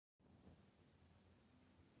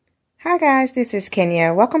Hi guys, this is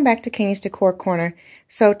Kenya. Welcome back to Kenya's Decor Corner.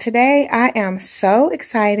 So today I am so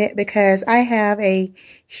excited because I have a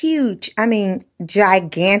huge,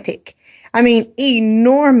 gigantic,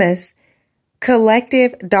 enormous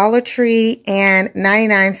collective Dollar Tree and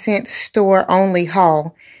 99-cent store only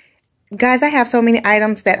haul. Guys, I have so many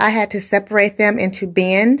items that I had to separate them into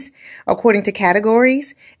bins according to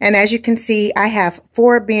categories. And as you can see, I have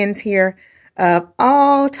 4 bins here of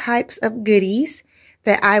all types of goodies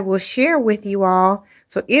that I will share with you all.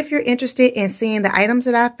 So if you're interested in seeing the items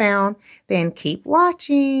that I found, then keep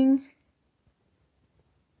watching.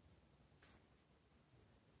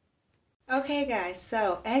 Okay guys,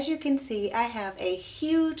 so as you can see, I have a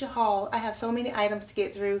huge haul. I have so many items to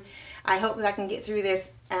get through. I hope that I can get through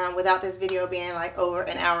this without this video being like over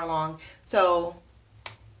an hour long. So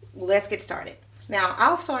let's get started. Now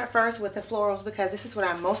I'll start first with the florals because this is what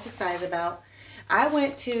I'm most excited about. I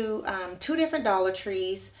went to 2 different Dollar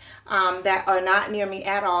Trees that are not near me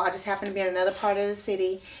at all. I just happened to be in another part of the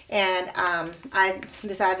city, and I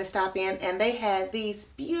decided to stop in, and they had these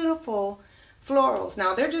beautiful florals.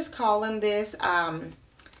 Now they're just calling this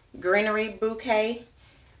greenery bouquet,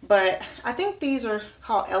 but I think these are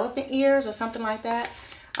called elephant ears or something like that.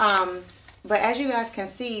 But as you guys can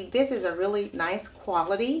see, this is a really nice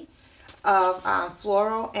quality of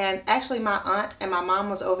floral. And actually my aunt and my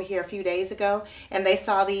mom was over here a few days ago and they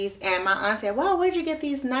saw these, and my aunt said, "Wow, where'd you get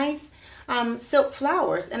these nice silk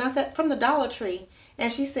flowers?" And I said, "From the Dollar Tree."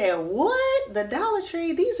 And she said, "What? The Dollar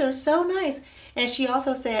Tree? These are so nice." And she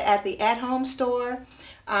also said at the at-home store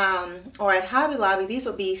or at Hobby Lobby, these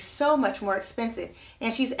would be so much more expensive.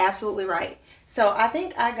 And she's absolutely right. So I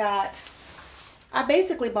think I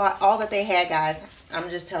basically bought all that they had, guys.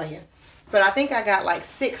 I'm just telling you. But I think I got like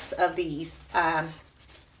 6 of these.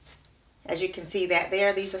 As you can see that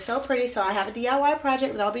there, these are so pretty. So I have a DIY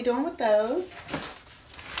project that I'll be doing with those.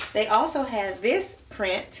 They also have this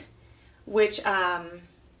print, which I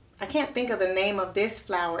can't think of the name of this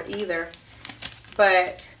flower either.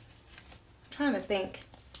 But I'm trying to think.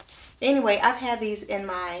 Anyway, I've had these in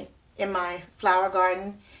my flower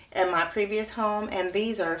garden in my previous home, and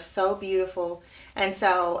these are so beautiful. And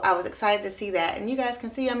so I was excited to see that. And you guys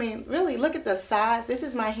can see, really look at the size. This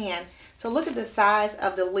is my hand. So look at the size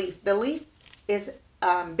of the leaf. The leaf is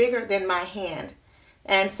bigger than my hand.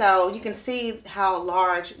 And so you can see how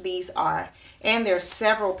large these are. And there's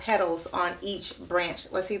several petals on each branch.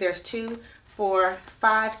 Let's see, there's 2, 4,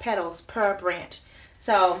 5 petals per branch.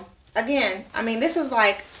 So again, this was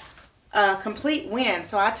like a complete win.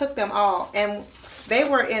 So I took them all, and they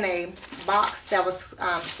were in a box that was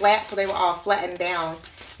flat, so they were all flattened down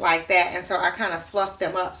like that. And so I kind of fluffed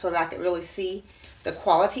them up so that I could really see the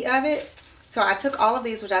quality of it. So I took all of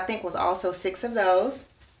these, which I think was also 6 of those.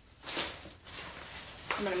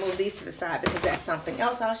 I'm going to move these to the side because that's something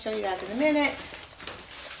else I'll show you guys in a minute.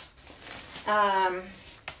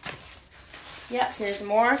 Yep, here's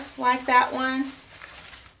more like that one.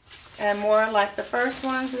 And more like the first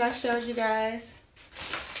ones that I showed you guys.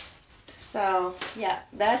 So yeah,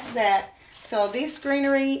 that's that. So this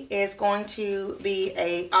greenery is going to be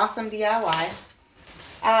a awesome DIY.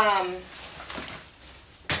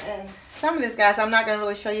 And some of this, guys, I'm not going to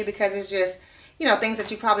really show you because it's just, things that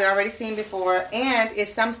you've probably already seen before, and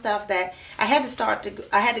it's some stuff that I had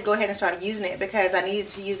to go ahead and start using it because I needed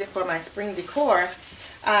to use it for my spring decor.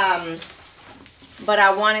 But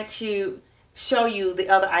I wanted to show you the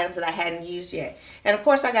other items that I hadn't used yet. And of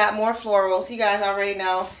course I got more florals. You guys already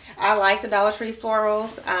know I like the Dollar Tree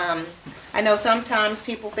florals. I know sometimes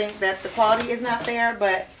people think that the quality is not there,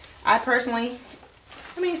 but I personally,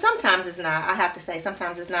 sometimes it's not. I have to say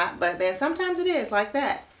sometimes it's not, but then sometimes it is like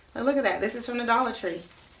that. Now look at that. This is from the Dollar Tree.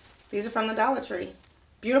 These are from the Dollar Tree.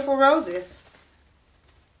 Beautiful roses,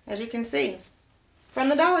 as you can see, from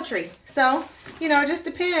the Dollar Tree. So, it just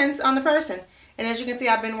depends on the person. And as you can see,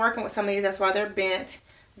 I've been working with some of these. That's why they're bent.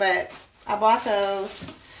 But I bought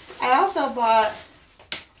those. I also bought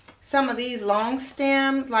some of these long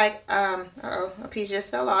stems. Like, uh-oh, a piece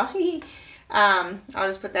just fell off. I'll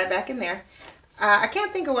just put that back in there. I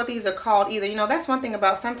can't think of what these are called either. That's one thing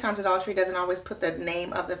about sometimes the Dollar Tree doesn't always put the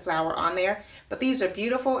name of the flower on there. But these are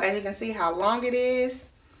beautiful. As you can see how long it is.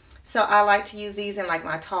 So I like to use these in like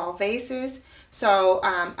my tall vases. So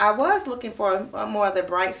I was looking for more of the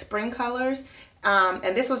bright spring colors.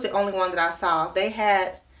 And this was the only one that I saw. They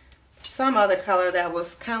had some other color that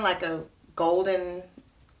was kind of like a golden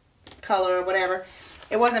color or whatever.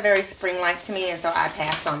 It wasn't very spring-like to me, and so I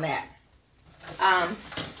passed on that.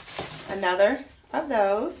 Another of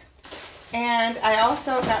those. And I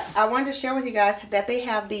also I wanted to share with you guys that they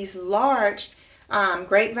have these large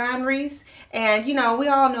grapevine wreaths. And you know, we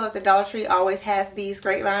all know that the Dollar Tree always has these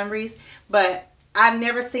grapevine wreaths, but I've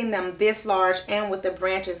never seen them this large and with the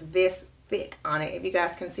branches this thick on it. If you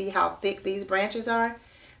guys can see how thick these branches are,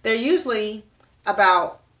 they're usually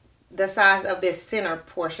about the size of this center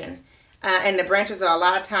portion, and the branches are a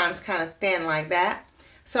lot of times kind of thin like that.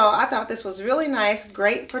 So I thought this was really nice,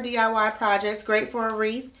 great for DIY projects, great for a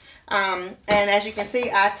wreath. And as you can see,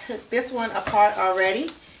 I took this one apart already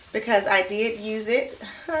because I did use it.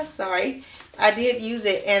 Sorry, I did use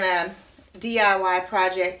it in a DIY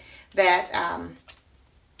project that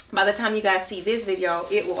by the time you guys see this video,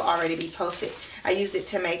 it will already be posted. I used it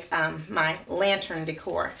to make my lantern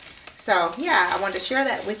decor. So yeah, I wanted to share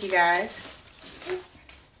that with you guys. Oops.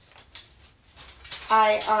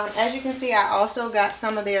 As you can see, I also got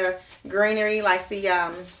some of their greenery, like the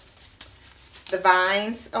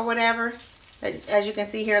vines or whatever. As you can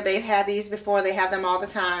see here, they've had these before. They have them all the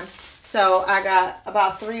time. So I got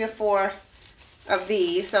about 3 or 4 of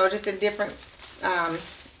these. So just in different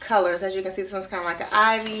colors. As you can see, this one's kind of like an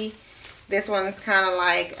ivy. This one's kind of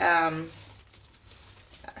like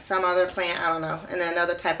some other plant, I don't know, and then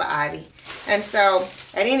another type of ivy. And so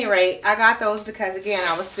at any rate, I got those because again,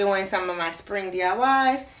 I was doing some of my spring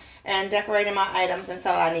DIYs and decorating my items, and so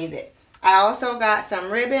I needed it. I also got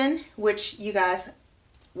some ribbon, which you guys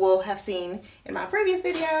will have seen in my previous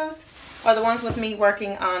videos, or the ones with me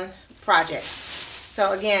working on projects.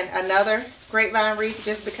 So again, another grapevine wreath,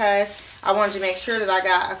 just because I wanted to make sure that I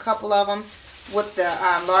got a couple of them with the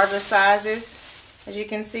larger sizes, as you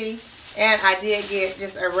can see. And I did get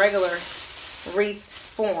just a regular wreath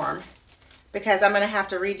form because I'm going to have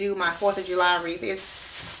to redo my 4th of July wreath.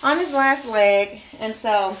 It's on its last leg, and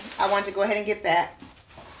so I wanted to go ahead and get that.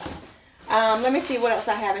 Let me see what else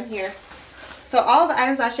I have in here. So all the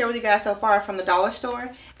items I shared with you guys so far are from the dollar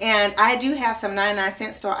store, and I do have some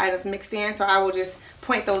 99-cent store items mixed in, so I will just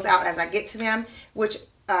point those out as I get to them, which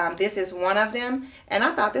this is one of them. And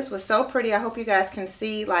I thought this was so pretty. I hope you guys can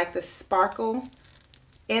see like the sparkle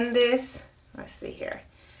in this. Let's see here.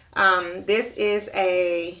 This is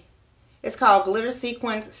it's called Glitter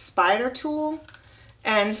Sequins Spider Tool,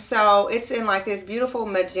 and so it's in like this beautiful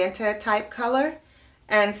magenta type color,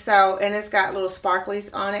 and it's got little sparklies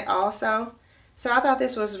on it also. So I thought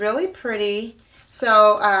this was really pretty.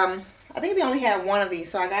 So I think they only had one of these,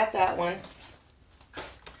 so I got that one.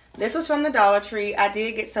 This was from the Dollar Tree. I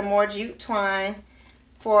did get some more jute twine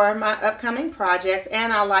for my upcoming projects,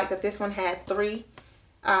 and I like that this one had 3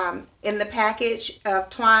 in the package of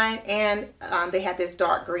twine, and they had this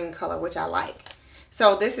dark green color, which I like.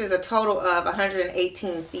 So this is a total of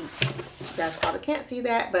 118 feet. You guys probably can't see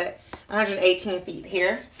that, but 118 feet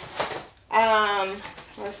here.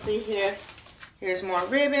 Let's see here. Here's more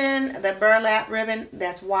ribbon, the burlap ribbon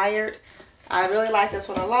that's wired. I really like this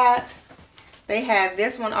one a lot. They had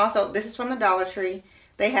this one also. This is from the Dollar Tree.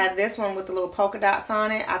 They had this one with the little polka dots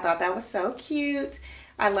on it. I thought that was so cute.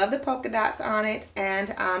 I love the polka dots on it,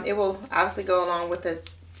 and it will obviously go along with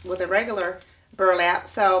the regular burlap.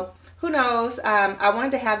 So who knows? I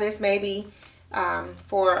wanted to have this maybe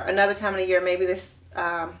for another time of the year, maybe this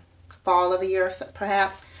fall of the year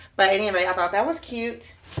perhaps. But at any rate, I thought that was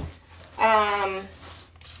cute.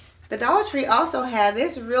 The Dollar Tree also had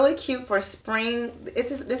this really cute for spring.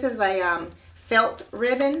 This is a felt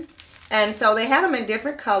ribbon. And so they had them in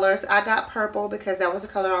different colors. I got purple because that was the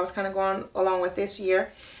color I was kind of going along with this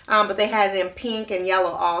year. But they had it in pink and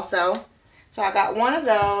yellow also. So I got one of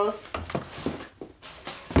those.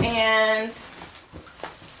 And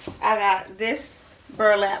I got this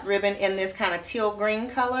burlap ribbon in this kind of teal green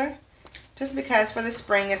color. Just because for the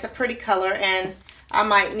spring it's a pretty color and I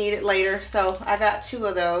might need it later. So I got 2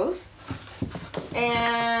 of those.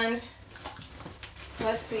 And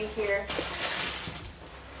let's see here.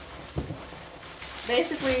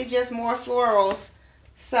 Basically just more florals.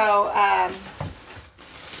 So I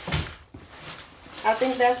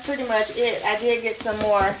think that's pretty much it. I did get some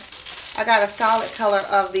more. I got a solid color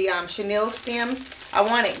of the chenille stems. I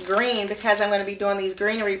wanted green because I'm going to be doing these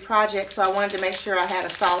greenery projects, so I wanted to make sure I had a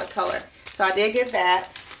solid color. So I did get that.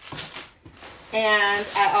 And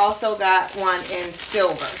I also got one in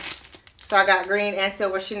silver. So I got green and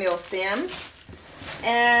silver chenille stems.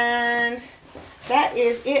 And that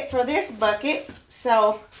is it for this bucket.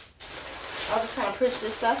 So I'll just kind of push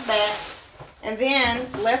this stuff back. And then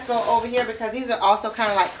let's go over here because these are also kind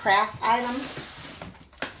of like craft items.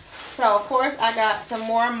 So of course I got some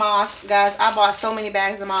more moss. Guys, I bought so many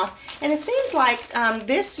bags of moss. And it seems like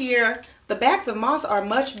this year the bags of moss are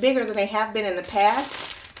much bigger than they have been in the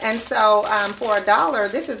past. And so for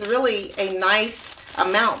 $1, this is really a nice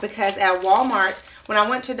amount because at Walmart, when I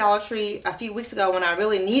went to Dollar Tree a few weeks ago when I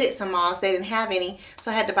really needed some moss, they didn't have any,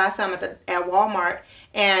 so I had to buy some at Walmart,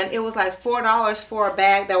 and it was like $4 for a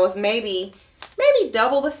bag that was maybe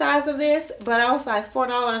double the size of this, but I was like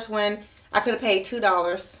 $4 when I could have paid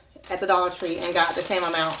 $2 at the Dollar Tree and got the same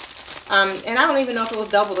amount. And I don't even know if it was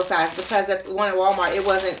double the size, because at the one at Walmart it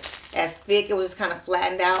wasn't as thick, it was just kind of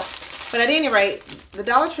flattened out. But at any rate, the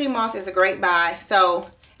Dollar Tree moss is a great buy. So,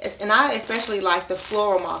 and I especially like the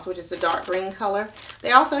floral moss, which is the dark green color.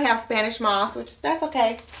 They also have Spanish moss, which that's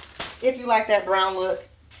okay if you like that brown look.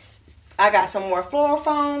 I got some more floral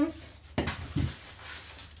foams.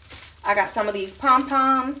 I got some of these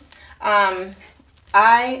pom-poms.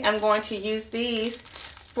 I am going to use these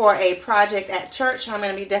for a project at church. I'm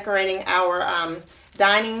going to be decorating our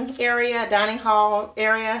dining hall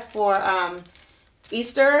area for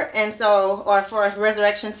Easter, and so, or for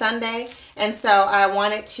Resurrection Sunday, and so I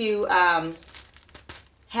wanted to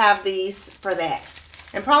have these for that.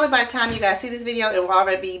 And probably by the time you guys see this video, it will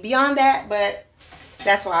already be beyond that, but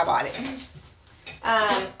that's why I bought it.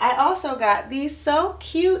 I also got these so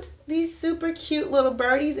cute, these super cute little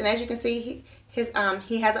birdies, and as you can see,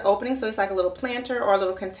 he has an opening, so it's like a little planter or a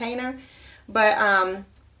little container, but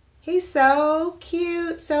he's so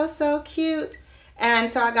cute, so cute.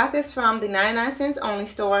 And so I got this from the 99 cents only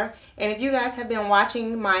store. And if you guys have been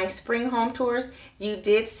watching my spring home tours, you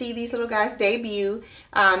did see these little guys debut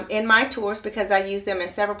in my tours, because I used them in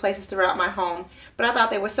several places throughout my home. But I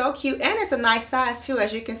thought they were so cute, and it's a nice size too.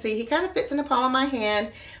 As you can see, he kind of fits in the palm of my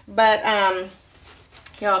hand. But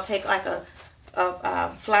here, I'll take like a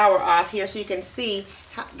flower off here so you can see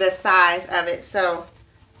the size of it. So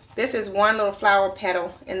this is one little flower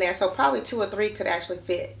petal in there, so probably 2 or 3 could actually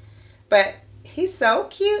fit. But he's so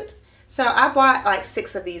cute. So I bought like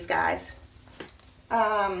 6 of these guys.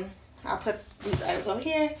 I'll put these items over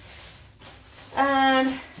here.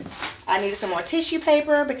 And I needed some more tissue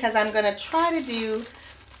paper, because I'm going to try to do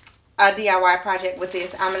a DIY project with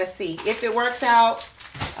this. I'm going to see if it works out.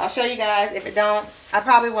 I'll show you guys. If it don't, I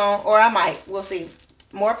probably won't, or I might. We'll see.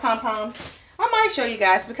 More pom-poms. I might show you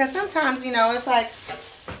guys, because sometimes, you know, it's like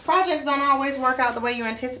projects don't always work out the way you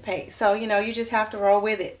anticipate. So, you know, you just have to roll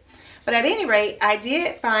with it. But at any rate, I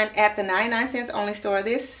did find at the 99 cents only store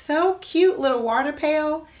this so cute little water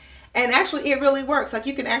pail. And actually, it really works. Like,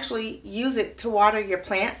 you can actually use it to water your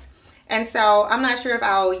plants. And so, I'm not sure if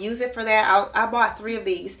I'll use it for that. I bought 3 of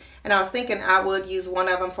these. And I was thinking I would use one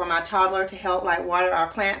of them for my toddler to help, like, water our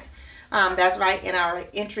plants. That's right in our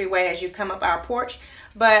entryway as you come up our porch.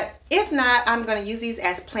 But if not, I'm going to use these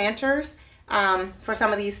as planters for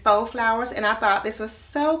some of these faux flowers. And I thought this was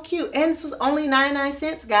so cute. And this was only 99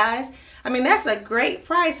 cents, guys. I mean, that's a great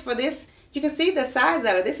price for this. You can see the size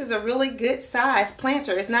of it. This is a really good size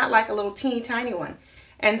planter. It's not like a little teeny tiny one.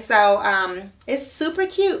 And so it's super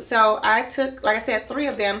cute. So I took, like I said, 3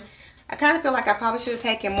 of them. I kind of feel like I probably should have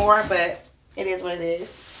taken more, but it is what it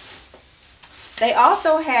is. They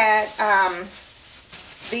also had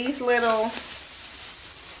these little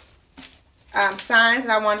signs that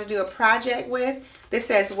I wanted to do a project with. This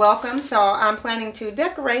says welcome, so I'm planning to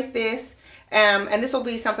decorate this, and this will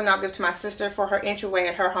be something I'll give to my sister for her entryway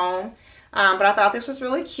at her home. But I thought this was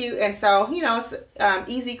really cute, and so, you know, it's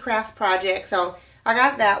easy craft project, so I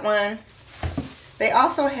got that one. They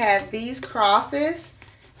also had these crosses,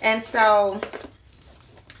 and so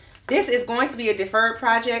this is going to be a deferred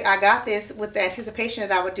project. I got this with the anticipation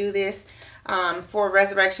that I would do this for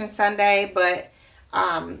Resurrection Sunday, but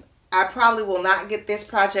I probably will not get this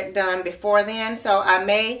project done before then, so I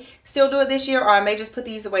may still do it this year, or I may just put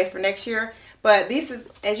these away for next year. But this is,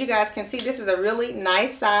 as you guys can see, this is a really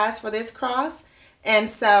nice size for this cross, and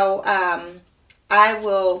so I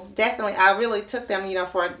will definitely, I really took them, you know,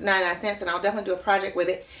 for 99 cents, and I'll definitely do a project with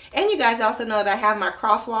it. And you guys also know that I have my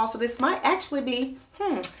cross wall, so this might actually be,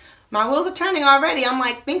 my wheels are turning already. I'm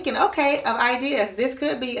like thinking, okay, of ideas. This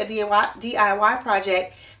could be a DIY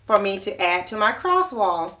project for me to add to my cross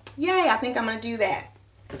wall. Yay, I think I'm going to do that.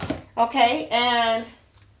 Okay, and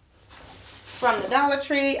from the Dollar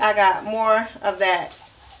Tree, I got more of that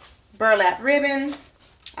burlap ribbon.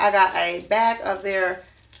 I got a bag of their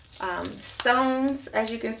stones,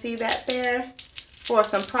 as you can see that there, for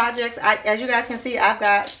some projects. As you guys can see, I've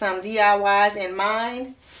got some DIYs in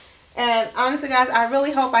mind. And honestly, guys, I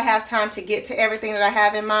really hope I have time to get to everything that I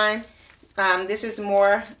have in mind. This is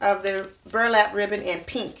more of the burlap ribbon in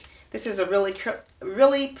pink. This is a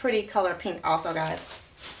really pretty color pink also, guys.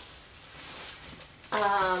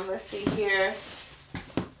 Let's see here.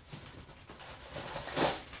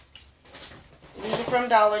 These are from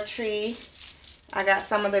Dollar Tree. I got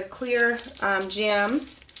some of the clear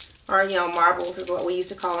gems or you know, marbles is what we used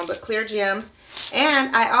to call them, but clear gems.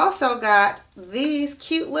 And I also got these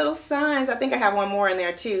cute little signs. I think I have one more in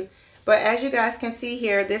there too. But as you guys can see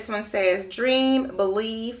here, this one says dream,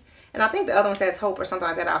 believe, and I think the other one says hope or something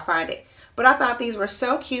like that. I'll find it. But I thought these were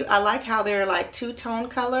so cute. I like how they're like two-tone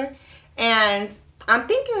color. And I'm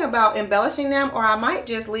thinking about embellishing them, or I might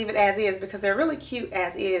just leave it as is because they're really cute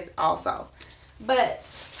as is also. But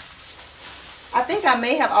I think I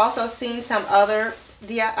may have also seen some other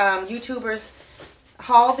YouTubers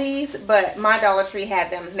haul these, but my Dollar Tree had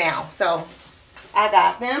them now. So I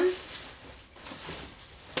got them.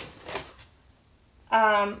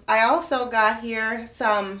 I also got here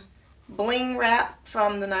some bling wrap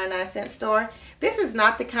from the 99-cent store. This is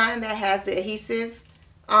not the kind that has the adhesive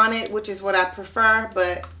on it, which is what I prefer,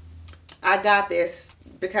 but I got this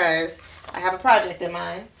because I have a project in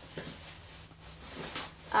mind.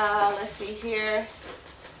 Let's see here.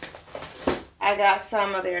 I got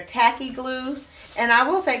some of their tacky glue. And I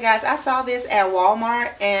will say, guys, I saw this at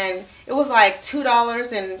Walmart, and it was like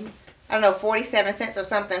 $2 and, I don't know, 47 cents or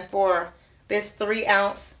something for this 3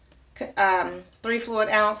 fluid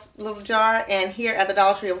ounce little jar. And here at the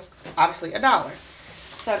Dollar Tree, it was obviously $1.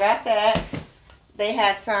 So I got that. They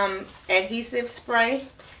had some adhesive spray.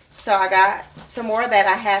 So I got some more of that.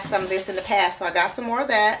 I have some of this in the past, so I got some more of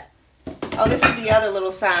that. Oh, this is the other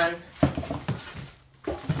little sign.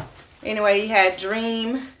 Anyway, you had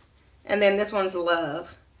dream, and then this one's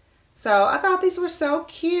love. So I thought these were so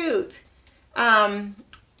cute. I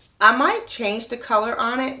might change the color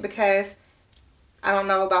on it because I don't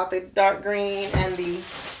know about the dark green and the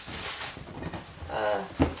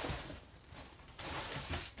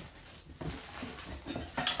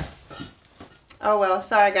oh well,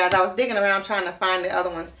 sorry guys, I was digging around trying to find the other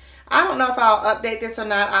ones. I don't know if I'll update this or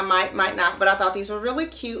not. I might not, but I thought these were really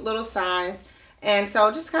cute little signs. And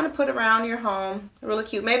so just kind of put around your home. Really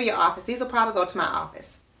cute. Maybe your office. These will probably go to my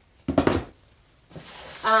office.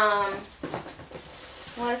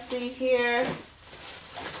 Let's see here.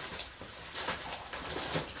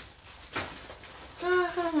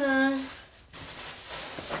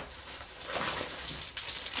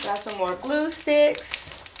 Got some more glue sticks.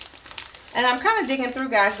 And I'm kind of digging through,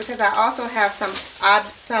 guys, because I also have some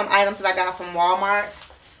items that I got from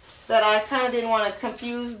Walmart that I kind of didn't want to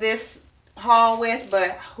confuse this haul with,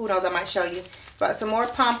 but who knows, I might show you. But some more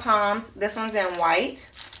pom-poms. This one's in white,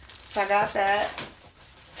 so I got that.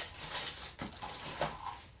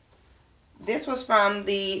 This was from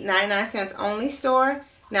the 99-cents only store.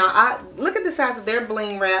 Now, look at the size of their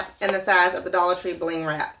bling wrap and the size of the Dollar Tree bling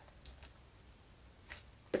wrap.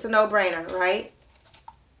 It's a no-brainer, right?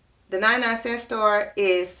 The 99-cent store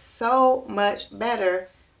is so much better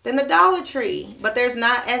than the Dollar Tree. But there's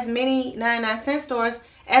not as many 99-cent stores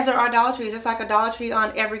as there are Dollar Trees. There's like a Dollar Tree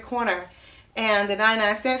on every corner. And the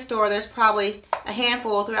 99-cent store, there's probably a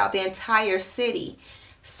handful throughout the entire city.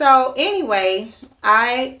 So anyway,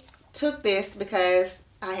 I took this because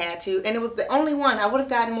I had to. And it was the only one. I would have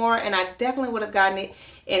gotten more, and I definitely would have gotten it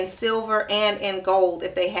in silver and in gold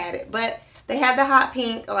if they had it. But they had the hot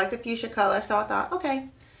pink, I like the fuchsia color. So I thought, okay,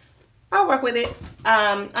 I'll work with it.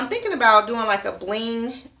 I'm thinking about doing like a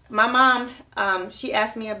bling. My mom, she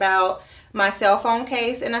asked me about my cell phone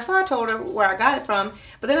case, and so I told her where I got it from.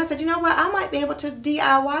 But then I said, you know what, I might be able to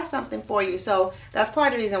DIY something for you. So that's part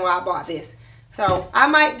of the reason why I bought this. So I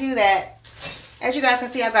might do that. As you guys can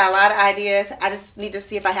see, I've got a lot of ideas. I just need to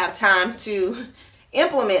see if I have time to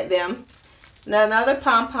implement them. Another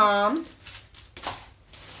pom-pom.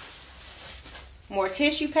 More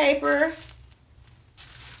tissue paper.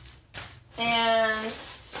 And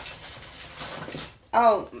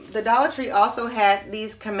oh, the Dollar Tree also has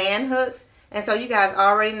these command hooks. And so you guys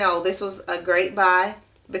already know this was a great buy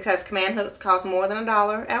because command hooks cost more than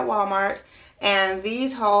 $1 at Walmart. And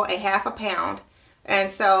these hold a half a pound. And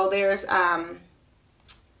so there's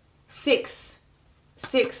six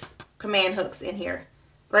command hooks in here.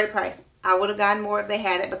 Great price. I would have gotten more if they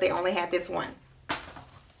had it, but they only had this one.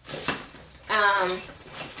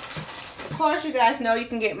 Of course, you guys know you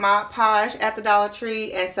can get Mod Podge at the Dollar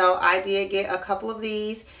Tree, and so I did get a couple of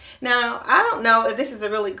these. Now, I don't know if this is a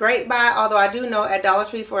really great buy, although I do know at Dollar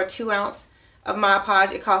Tree for a 2 ounce of Mod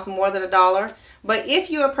Podge, it costs more than $1. But if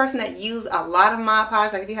you're a person that uses a lot of Mod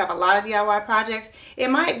Podge, like if you have a lot of DIY projects, it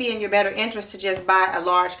might be in your better interest to just buy a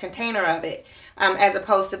large container of it as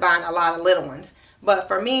opposed to buying a lot of little ones. But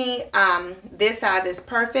for me, this size is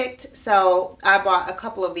perfect, so I bought a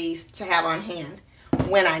couple of these to have on hand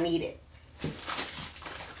when I need it.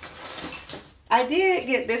 I did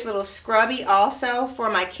get this little scrubby also for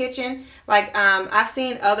my kitchen. Like I've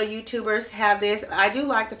seen other YouTubers have this. I do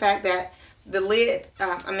like the fact that the lid,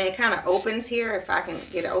 I mean, it kind of opens here, if I can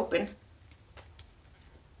get it open.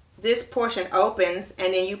 This portion opens,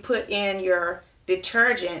 and then you put in your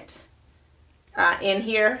detergent in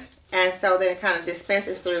here, and so then it kind of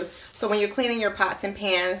dispenses through. So when you're cleaning your pots and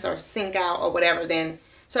pans or sink out or whatever, then,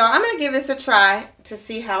 so I'm going to give this a try to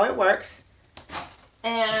see how it works.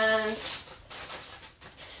 And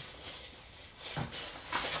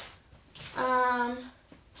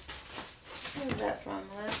where is that from?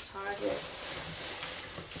 Let's Target.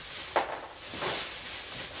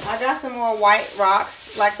 I got some more white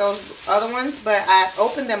rocks like those other ones, but I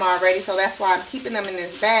opened them already, so that's why I'm keeping them in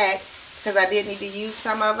this bag, because I did need to use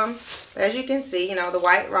some of them. But as you can see, you know, the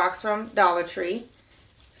white rocks from Dollar Tree.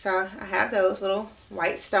 So I have those little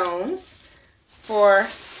white stones for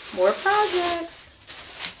more projects.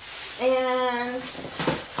 And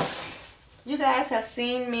you guys have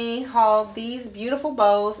seen me haul these beautiful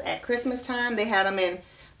bows at Christmas time. They had them in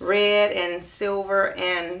red and silver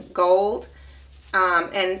and gold.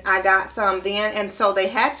 And I got some then, and so they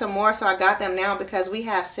had some more, so I got them now because we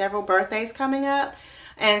have several birthdays coming up.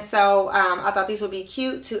 And so I thought these would be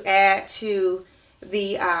cute to add to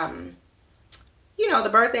the, you know, the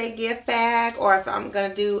birthday gift bag, or if I'm going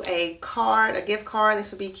to do a card, a gift card,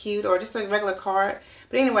 this would be cute, or just a regular card.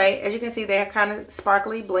 But anyway, as you can see, they're kind of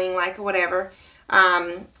sparkly, bling like, or whatever,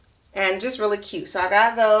 and just really cute. So I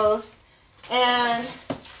got those, and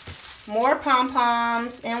more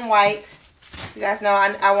pom-poms in white. You guys know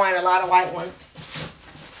I wanted a lot of white ones.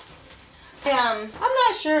 I'm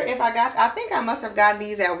not sure if I think I must have gotten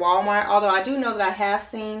these at Walmart, although I do know that I have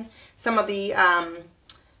seen some of the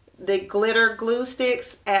glitter glue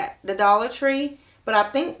sticks at the Dollar Tree, but I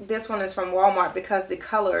think this one is from Walmart because the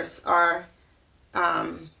colors are,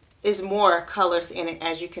 is more colors in it,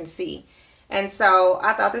 as you can see. And so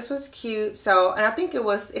I thought this was cute. So, and I think it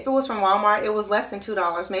was, if it was from Walmart, it was less than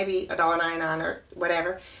 $2, maybe $1.99 or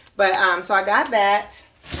whatever. But, so I got that,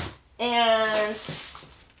 and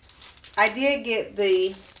I did get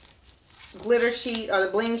the glitter sheet or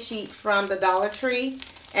the bling sheet from the Dollar Tree,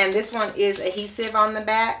 and this one is adhesive on the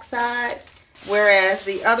back side, whereas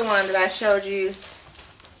the other one that I showed you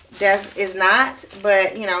is not.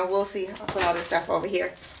 But you know, we'll see. I'll put all this stuff over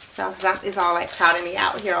here, so it's all like crowding me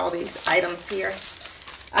out here, all these items here.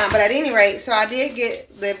 But at any rate, so I did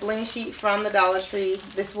get the bling sheet from the Dollar Tree.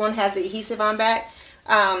 This one has the adhesive on back.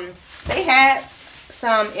 They had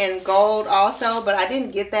some in gold also, but I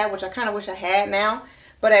didn't get that, which I kind of wish I had now.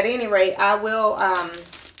 But at any rate, I will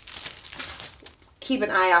keep an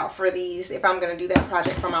eye out for these if I'm going to do that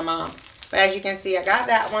project for my mom. But as you can see, I got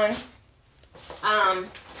that one.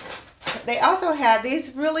 They also had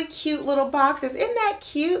these really cute little boxes. Isn't that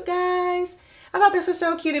cute, guys? I thought this was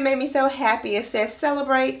so cute. It made me so happy. It says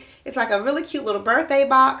celebrate. It's like a really cute little birthday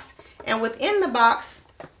box, and within the box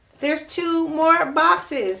there's 2 more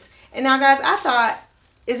boxes. And now, guys, I thought,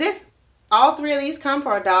 is this, all 3 of these come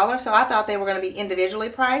for $1? So I thought they were going to be individually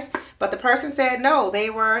priced, but the person said no,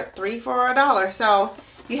 they were 3 for $1. So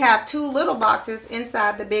you have 2 little boxes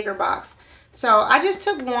inside the bigger box. So I just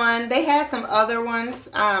took one. They had some other ones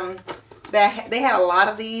that they had a lot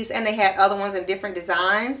of these, and they had other ones in different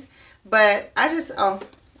designs. But I just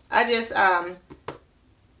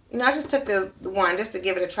you know, I just took the one just to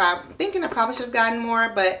give it a try. I'm thinking I probably should have gotten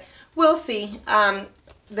more, but we'll see.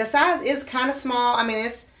 The size is kind of small. I mean,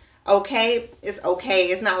 it's okay. It's okay.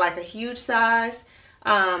 It's not like a huge size.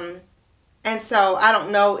 And so I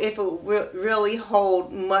don't know if it will really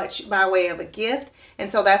hold much by way of a gift. And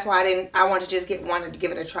so that's why I wanted to just get one to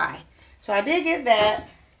give it a try. So I did get that.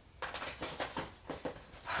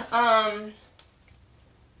 I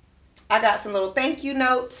got some little thank you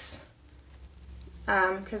notes.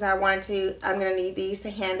 Because I'm going to need these to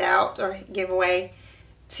hand out or give away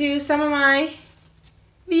to some of my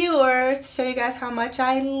viewers to show you guys how much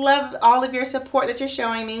I love all of your support that you're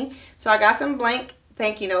showing me. So I got some blank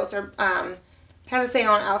thank you notes, or has to say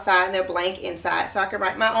on outside, and they're blank inside, so I can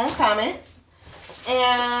write my own comments.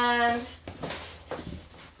 And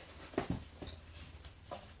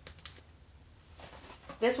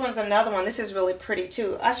this one's another one. This is really pretty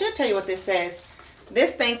too. I should tell you what this says.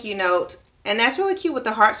 This thank you note, and that's really cute with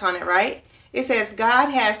the hearts on it, right? It says, God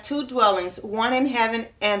has 2 dwellings, one in heaven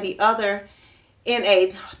and the other in a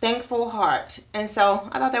thankful heart. And so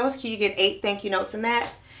I thought that was cute. You get 8 thank you notes in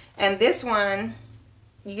that. And this one,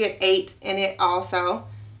 you get 8 in it also.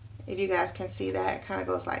 If you guys can see that, it kind of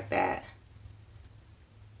goes like that.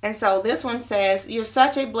 And so this one says, you're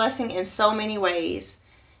such a blessing in so many ways.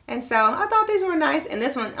 And so I thought these were nice. And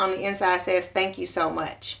this one on the inside says, thank you so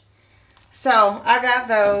much. So I got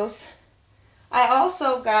those. I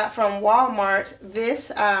also got from Walmart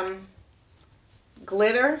this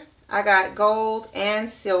glitter. I got gold and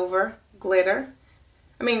silver glitter.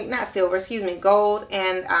 I mean, not silver, excuse me, gold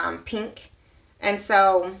and pink. And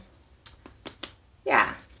so,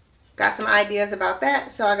 yeah, got some ideas about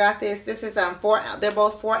that. So I got this. This is they're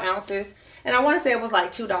both 4 ounces. And I want to say it was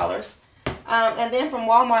like $2. And then from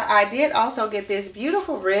Walmart, I did also get this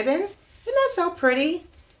beautiful ribbon. Isn't that so pretty?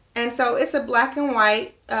 And so it's a black and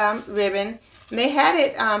white ribbon. And they had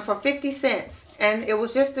it for 50 cents. And it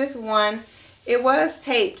was just this one. It was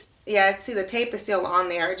taped. Yeah, see the tape is still on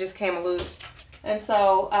there. It just came loose. And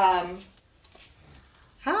so, hi,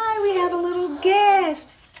 we have a little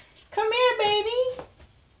guest. Come here, baby.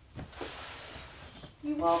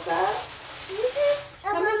 You woke up?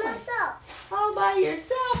 All by myself. All by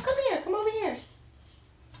yourself. Come here. Come over here.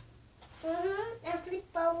 I sleep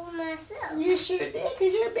over myself. You sure did,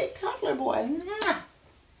 because you're a big toddler boy.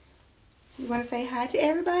 You want to say hi to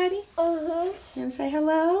everybody? You want to say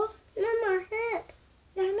hello? Mama, look.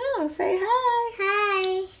 I know. Say hi.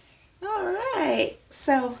 Hi. All right.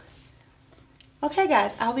 So, okay,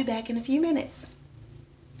 guys. I'll be back in a few minutes.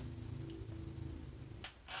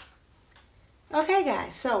 Okay,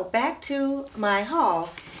 guys. So, back to my haul.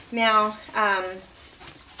 Now,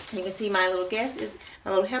 you can see my little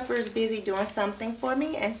my little helper is busy doing something for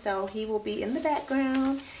me, and so he will be in the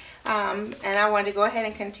background. And I wanted to go ahead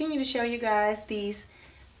and continue to show you guys these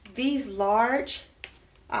large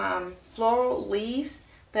floral leaves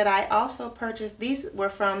that I also purchased. These were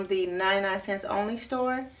from the 99-cents only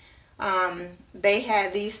store. They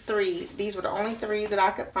had these 3. These were the only 3 that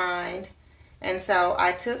I could find. And so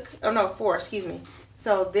I took, oh no, 4, excuse me.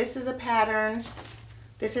 So this is a pattern.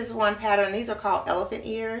 This is one pattern. These are called elephant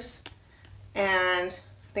ears. And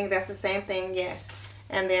I think that's the same thing, yes.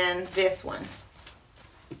 And then this one.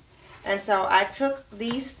 And so I took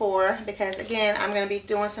these 4 because, again, I'm going to be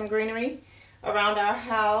doing some greenery around our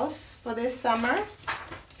house for this summer.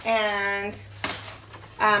 And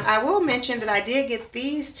I will mention that I did get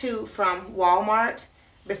these 2 from Walmart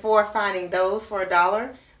before finding those for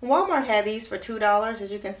 $1. Walmart had these for $2,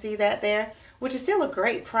 as you can see that there, which is still a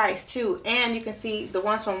great price too. And you can see the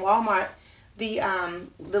ones from Walmart, the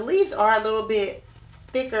leaves are a little bit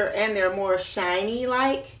thicker and they're more shiny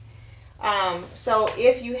like. So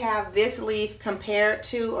if you have this leaf compared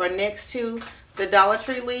to or next to the Dollar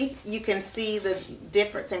Tree leaf, you can see the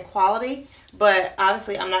difference in quality. But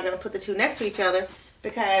obviously I'm not going to put the 2 next to each other,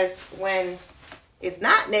 because when it's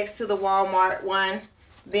not next to the Walmart one,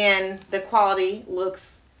 then the quality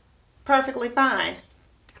looks perfectly fine.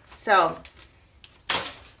 So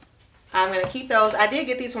I'm going to keep those. I did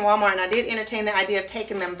get these from Walmart, and I did entertain the idea of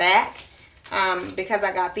taking them back because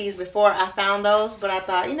I got these before I found those. But I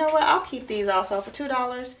thought, you know what, I'll keep these also for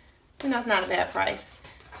 $2. You know, it's not a bad price.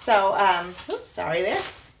 So, oops, sorry there.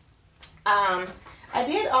 I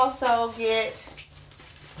did also get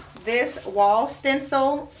this wall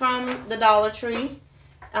stencil from the Dollar Tree.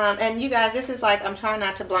 And you guys, this is like, I'm trying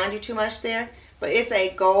not to blind you too much there, but it's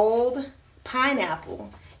a gold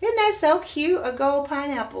pineapple. Isn't that so cute? A gold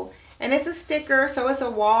pineapple. And it's a sticker, so it's a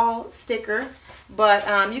wall sticker,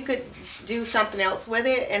 but you could do something else with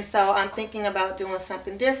it. And so I'm thinking about doing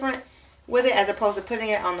something different with it as opposed to putting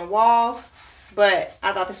it on the wall. But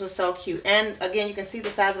I thought this was so cute. And again, you can see the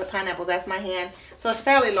size of the pineapples. That's my hand. So it's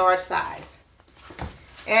fairly large size.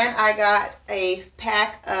 And I got a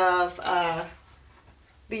pack of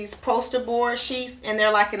these poster board sheets, and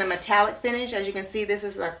they're like in a metallic finish. As you can see, this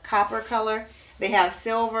is a copper color. They have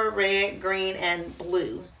silver, red, green, and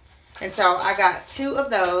blue. And so I got 2 of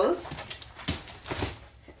those.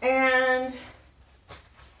 And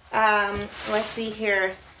let's see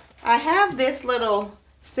here. I have this little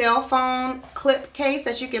cell phone clip case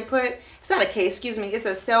that you can put. It's not a case, excuse me. It's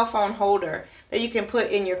a cell phone holder that you can put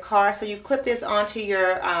in your car. So you clip this onto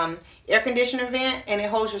your air conditioner vent, and it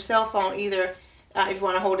holds your cell phone either if you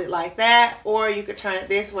want to hold it like that, or you could turn it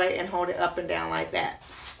this way and hold it up and down like that.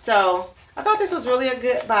 So I thought this was really a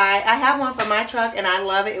good buy. I have one for my truck, and I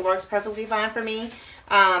love it. It works perfectly fine for me.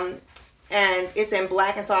 And it's in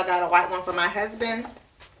black, and so I got a white one for my husband.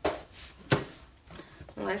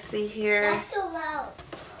 Let's see here. That's too loud.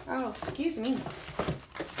 Oh, excuse me.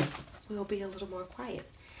 We'll be a little more quiet.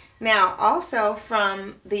 Now, also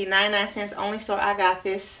from the 99-cents only store, I got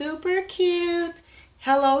this super cute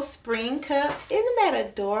Hello Spring cup. Isn't that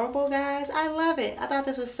adorable, guys? I love it. I thought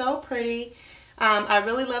this was so pretty. I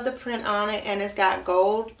really love the print on it, and it's got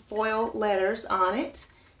gold foil letters on it.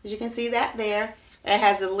 As you can see that there. It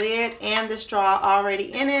has the lid and the straw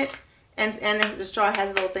already in it, and the straw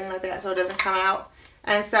has a little thing like that so it doesn't come out.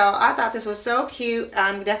 And so I thought this was so cute.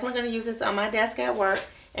 I'm definitely going to use this on my desk at work,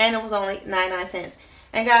 and it was only 99 cents.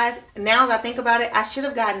 And guys, now that I think about it, I should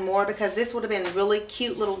have gotten more because this would have been really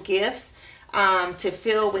cute little gifts to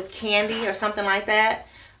fill with candy or something like that.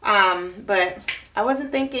 But I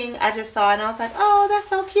wasn't thinking. I just saw it and I was like, oh, that's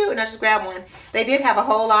so cute. And I just grabbed one. They did have a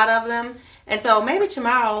whole lot of them. And so maybe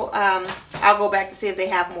tomorrow I'll go back to see if they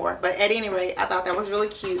have more. But at any rate, I thought that was really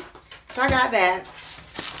cute. So I got that.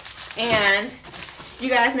 And you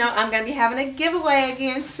guys know I'm going to be having a giveaway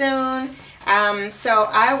again soon. So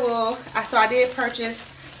I did purchase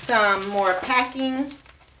some more packing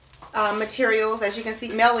materials, as you can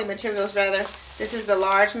see, mailing materials rather. This is the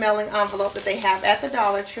large mailing envelope that they have at the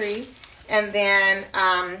Dollar Tree. And then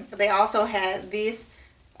they also had these,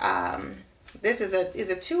 this is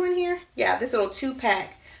a 2 in here? Yeah, this little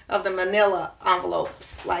 2-pack of the manila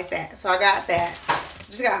envelopes like that. So I got that.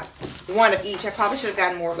 Just got one of each. I probably should have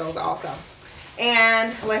gotten more of those also.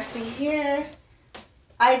 And let's see here.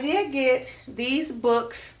 I did get these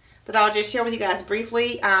books that I'll just share with you guys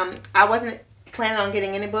briefly. I wasn't planning on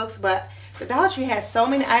getting any books, but the Dollar Tree has so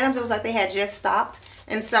many items. It was like they had just stopped.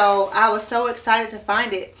 And so I was so excited to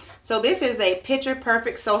find it. So this is a picture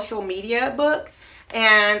perfect social media book.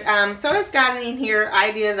 And so it's got in here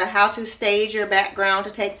ideas of how to stage your background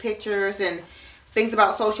to take pictures and things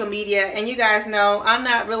about social media. And you guys know I'm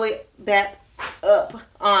not really that up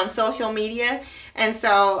on social media, and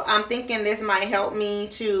so I'm thinking this might help me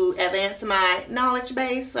to advance my knowledge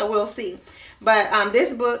base, so we'll see. But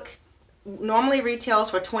this book normally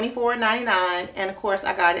retails for $24.99, and of course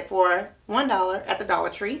I got it for $1 at the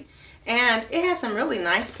Dollar Tree. And it has some really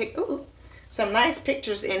nice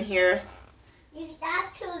pictures in here.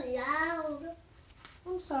 That's too loud.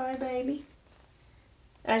 I'm sorry, baby.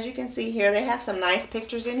 As you can see here, they have some nice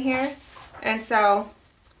pictures in here, and so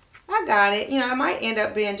I got it. You know, it might end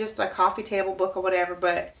up being just a coffee table book or whatever,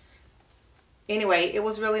 but anyway, it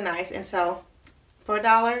was really nice. And so for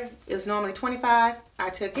 $1, it was normally $25. I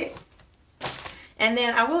took it. And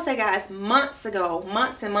then I will say, guys, months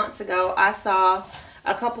and months ago, I saw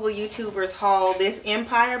a couple of YouTubers haul this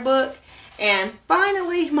Empire book, and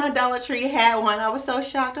finally my Dollar Tree had one. I was so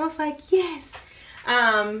shocked. I was like, yes.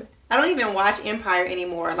 I don't even watch Empire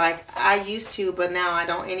anymore. Like I used to, but now I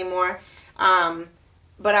don't anymore.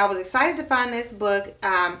 But I was excited to find this book.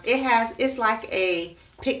 It's like a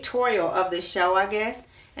pictorial of the show, I guess.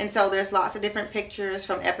 And so there's lots of different pictures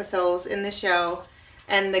from episodes in the show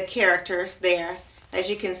and the characters there, as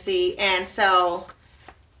you can see. And so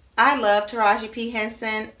I love Taraji P.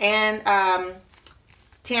 Henson and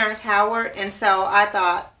Terrence Howard. And so I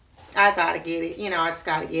thought, I gotta get it. You know, I just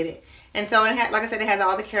gotta get it. And so it had, like I said, it has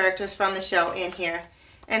all the characters from the show in here.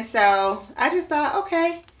 And so I just thought,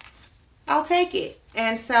 okay, I'll take it.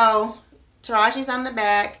 And so Taraji's on the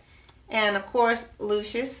back, and of course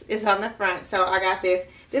Lucius is on the front. So I got this.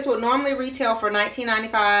 This would normally retail for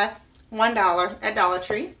 $19.95, $1 at Dollar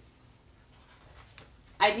Tree.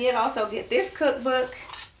 I did also get this cookbook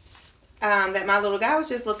that my little guy was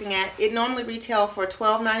just looking at. It normally retails for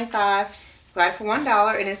 $12.95. Got it for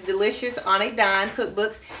 $1, and it's Delicious on a Dime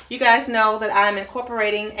cookbooks. You guys know that I'm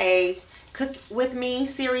incorporating a Cook With Me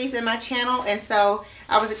series in my channel, and so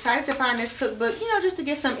I was excited to find this cookbook, you know, just to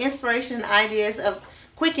get some inspiration and ideas of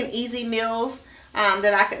quick and easy meals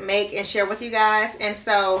that I could make and share with you guys. And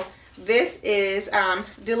so this is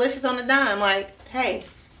Delicious on a Dime. Like, hey,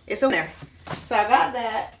 it's on there. So I got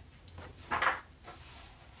that.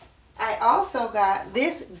 I also got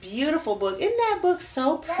this beautiful book. Isn't that book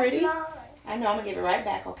so pretty? I know, I'm going to give it right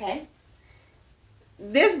back, okay?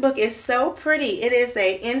 This book is so pretty. It is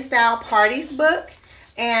a In Style Parties book.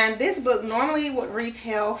 And this book normally would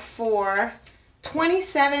retail for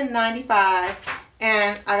 $27.95.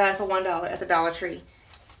 And I got it for $1 at the Dollar Tree.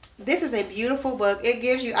 This is a beautiful book. It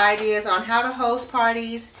gives you ideas on how to host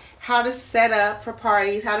parties, how to set up for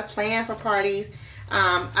parties, how to plan for parties,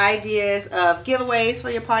 ideas of giveaways for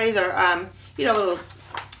your parties, or, you know, little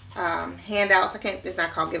handouts. It's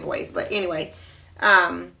not called giveaways, but anyway,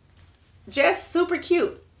 just super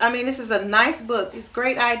cute. I mean, this is a nice book. It's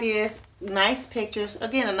great ideas, nice pictures.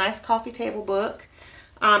 Again, a nice coffee table book,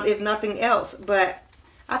 if nothing else. But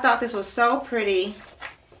I thought this was so pretty,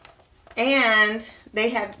 and they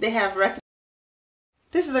have recipes.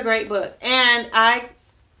 This is a great book, and I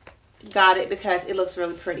got it because it looks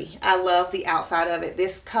really pretty. I love the outside of it.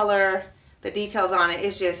 This color, the details on it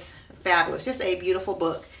is just fabulous. Just a beautiful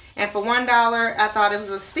book. And for $1, I thought it was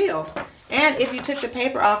a steal. And if you took the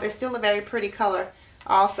paper off, it's still a very pretty color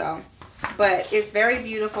also. But it's very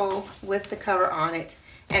beautiful with the cover on it.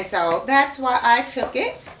 And so that's why I took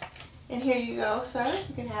it. And here you go, sir.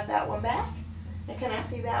 You can have that one back. And can I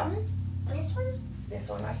see that one? This one? This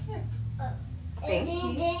one right here. Thank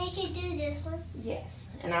you. Then you can do this one. Yes.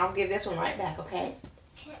 And I'll give this one right back, okay?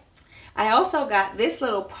 I also got this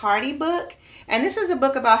little party book, and this is a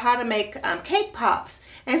book about how to make cake pops.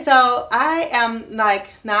 And so I am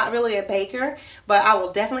like not really a baker, but I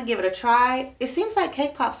will definitely give it a try. It seems like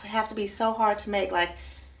cake pops have to be so hard to make. Like,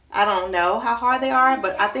 I don't know how hard they are,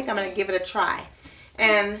 but I think I'm going to give it a try.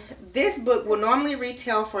 And this book will normally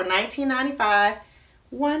retail for $19.95,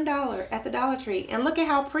 $1 at the Dollar Tree. And look at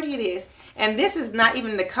how pretty it is. And this is not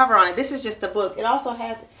even the cover on it. This is just the book. It also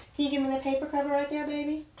has, can you give me the paper cover right there,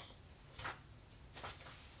 baby?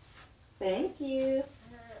 Thank you.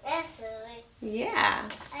 That's all right. Yeah.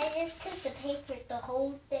 I just took the paper, the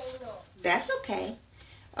whole thing off. That's okay.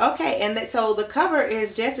 Okay, and so the cover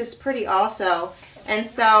is just as pretty also. And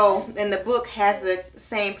so, and the book has the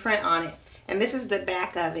same print on it. And this is the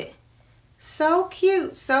back of it. So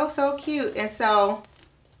cute. So, so cute. And so,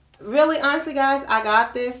 really, honestly, guys, I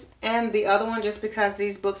got this and the other one just because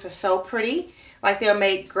these books are so pretty. Like, they'll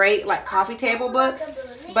make great, like, coffee table books.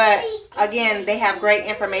 But, again, they have great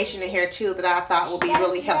information in here, too, that I thought would be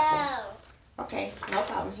really helpful. Okay, no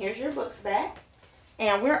problem. Here's your books back.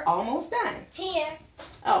 And we're almost done. Here.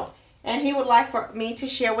 Oh, and he would like for me to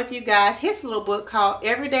share with you guys his little book called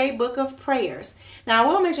Everyday Book of Prayers. Now, I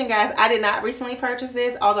will mention, guys, I did not recently purchase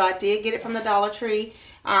this, although I did get it from the Dollar Tree.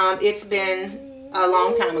 It's been a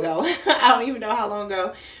long time ago. I don't even know how long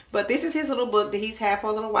ago. But this is his little book that he's had for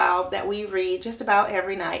a little while that we read just about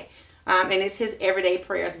every night. And it's his Everyday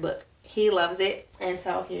Prayers book. He loves it. And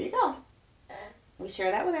so here you go. We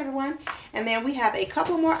share that with everyone. And then we have a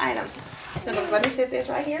couple more items. So let me sit this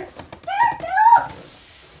right here.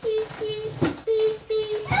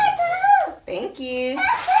 Thank you.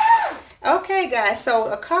 Okay, guys.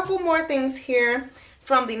 So a couple more things here.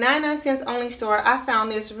 From the 99cents only store, I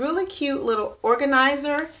found this really cute little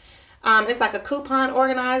organizer. It's like a coupon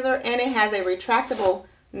organizer, and it has a retractable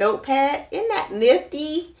notepad. Isn't that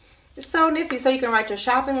nifty? It's so nifty. So you can write your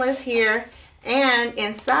shopping list here, and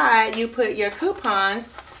inside you put your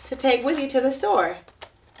coupons to take with you to the store.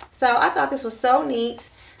 So I thought this was so neat.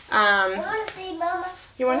 You want to see, Mama?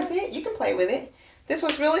 You want to see it? You can play with it. This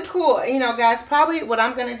was really cool. You know, guys, probably what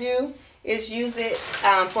I'm going to do is use it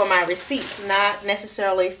for my receipts, not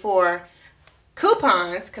necessarily for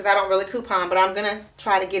coupons, because I don't really coupon, but I'm going to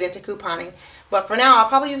try to get into couponing. But for now, I'll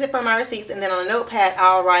probably use it for my receipts, and then on a notepad,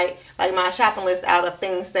 I'll write like my shopping list out of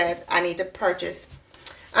things that I need to purchase.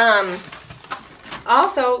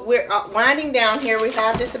 Also, we're winding down here. We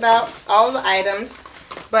have just about all the items,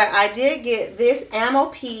 but I did get this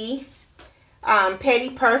Ammo-P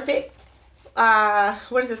Petty Perfect.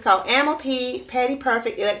 What is this called? Ammo-P Petty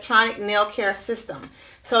Perfect Electronic Nail Care System.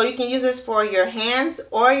 So you can use this for your hands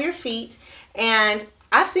or your feet. And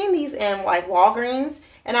I've seen these in like Walgreens.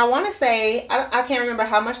 And I want to say, I can't remember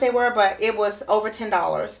how much they were, but it was over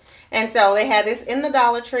 $10. And so they had this in the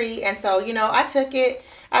Dollar Tree. And so, you know, I took it.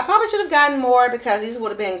 I probably should have gotten more because these would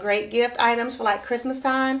have been great gift items for like Christmas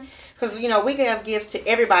time. Because, you know, we give gifts to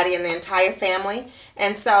everybody in the entire family.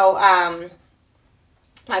 And so,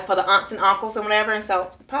 like for the aunts and uncles and whatever. And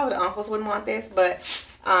so probably the uncles wouldn't want this, but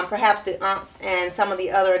perhaps the aunts and some of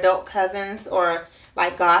the other adult cousins or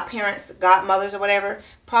like godparents, godmothers or whatever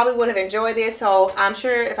probably would have enjoyed this. So I'm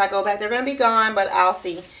sure if I go back, they're going to be gone, but I'll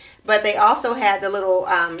see. But they also had the little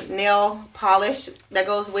nail polish that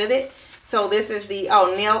goes with it. So this is the,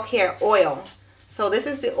 nail care oil. So this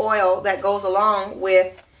is the oil that goes along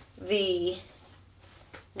with the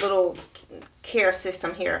little care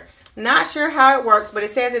system here. Not sure how it works, but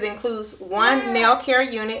it says it includes one nail care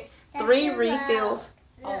unit, 3 refills.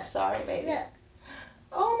 Oh, sorry, baby. Look.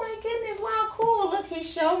 Oh my goodness, wow, cool. Look, he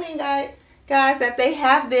showed me, guys, that they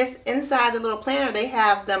have this inside the little planner. They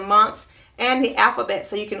have the months and the alphabet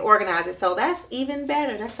so you can organize it. So that's even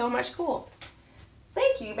better. That's so much cool.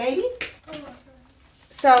 Thank you, baby.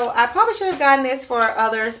 So I probably should have gotten this for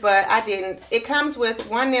others, but I didn't. It comes with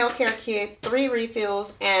 1 nail care kit, 3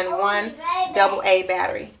 refills, and 1 AA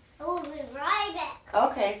battery. I will be right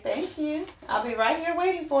back. Okay, thank you. I'll be right here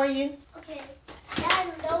waiting for you. Okay.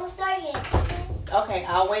 Dad, don't start yet. Okay? Okay,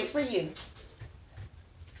 I'll wait for you.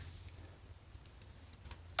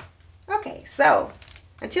 Okay, so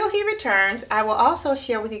until he returns, I will also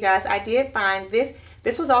share with you guys, I did find this.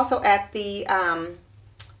 This was also at the,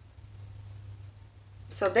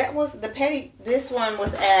 so that was the petty, this one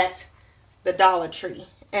was at the Dollar Tree.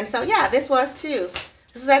 And so, yeah, this was too.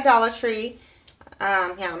 This was at Dollar Tree.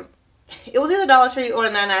 Yeah, it was either Dollar Tree or the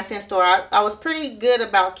 99cent store. I was pretty good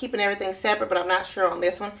about keeping everything separate, but I'm not sure on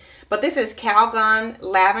this one. But this is Calgon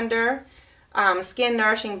Lavender Skin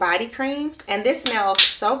Nourishing Body Cream. And this smells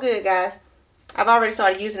so good, guys. I've already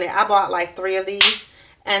started using it. I bought like 3 of these.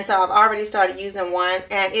 And so I've already started using one.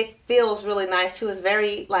 And it feels really nice, too. It's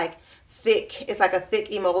very, like, thick. It's like a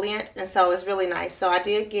thick emollient, and so it's really nice. So I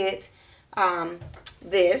did get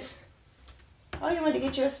this. Oh, you wanted to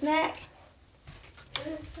get you a snack?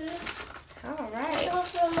 All right. It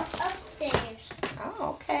was from upstairs.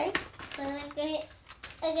 Oh, okay. But I got it.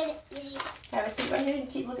 Have a seat right here and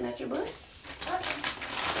keep looking at your book. I'm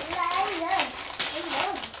done.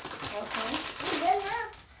 Okay. I'm done now.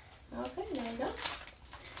 Okay, there you go.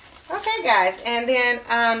 Okay, guys, and then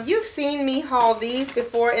you've seen me haul these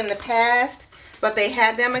before in the past, but they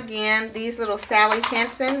had them again. These little Sally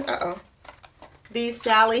Hansen, these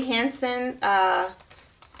Sally Hansen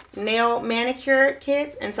nail manicure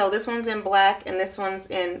kits, and so this one's in black and this one's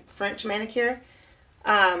in French manicure.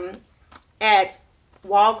 At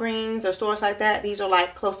Walgreens or stores like that, these are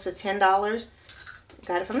like close to $10.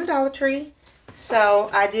 Got it from the Dollar Tree. So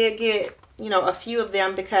I did get, you know, a few of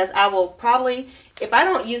them because I will probably, if I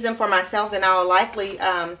don't use them for myself, then I will likely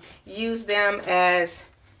use them as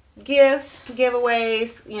gifts,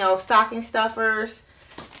 giveaways, you know, stocking stuffers,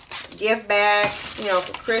 gift bags, you know,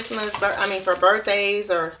 for Christmas, for birthdays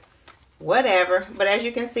or whatever. But as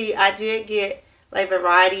you can see, I did get a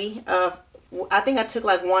variety of, I think I took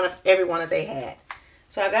like one of every one that they had.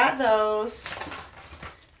 So I got those,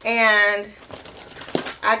 and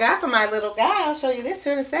I got for my little guy, I'll show you this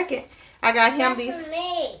here in a second. I got him these. That's for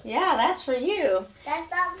me. Yeah, that's for you.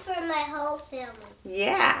 That's not for my whole family.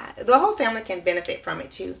 Yeah, the whole family can benefit from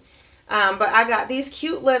it too. But I got these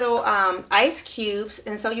cute little ice cubes,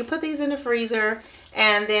 and so you put these in the freezer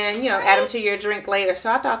and then, you know, add them to your drink later.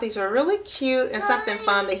 So I thought these were really cute and something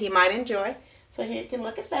fun that he might enjoy. So here you can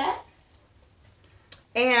look at that.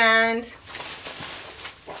 And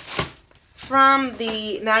from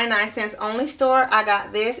the 99cents only store, I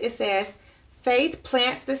got this. It says, "Faith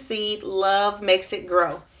plants the seed, love makes it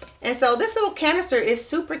grow." And so this little canister is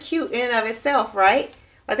super cute in and of itself, right?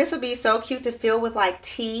 Like this would be so cute to fill with like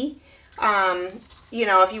tea, you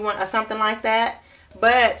know, if you want something like that.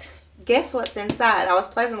 But guess what's inside? I was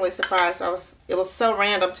pleasantly surprised. It was so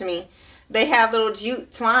random to me. They have little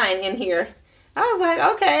jute twine in here. I was like,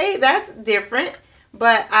 okay, that's different.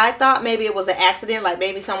 But I thought maybe it was an accident, like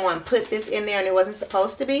maybe someone put this in there and it wasn't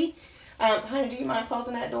supposed to be. Honey, do you mind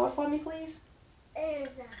closing that door for me, please? Honey.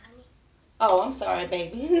 Oh, I'm sorry,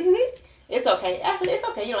 baby. It's okay. Actually, it's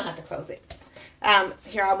okay. You don't have to close it.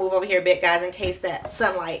 Here, I'll move over here a bit, guys, in case that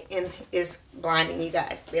sunlight is blinding you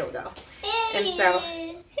guys. There we go. And so,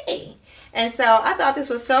 hey. And so I thought this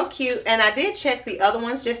was so cute. And I did check the other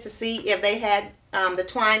ones just to see if they had the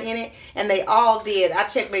twine in it. And they all did. I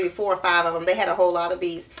checked maybe 4 or 5 of them. They had a whole lot of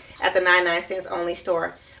these at the 99cents only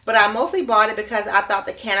store. But I mostly bought it because I thought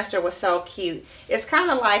the canister was so cute. It's kind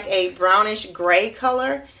of like a brownish gray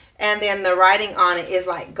color. And then the writing on it is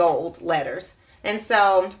like gold letters. And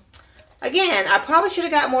so, again, I probably should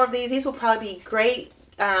have got more of these. These will probably be great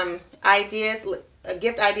ideas,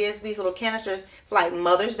 gift ideas, these little canisters for like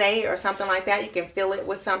Mother's Day or something like that. You can fill it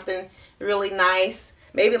with something really nice.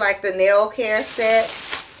 Maybe like the nail care set.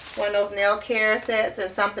 One of those nail care sets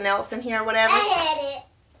and something else in here or whatever. I had it.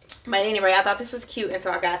 But anyway, I thought this was cute, and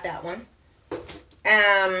so I got that one.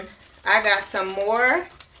 I got some more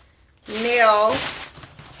nails,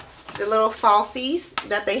 the little falsies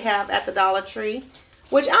that they have at the Dollar Tree,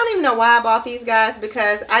 which I don't even know why I bought these, guys,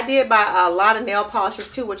 because I did buy a lot of nail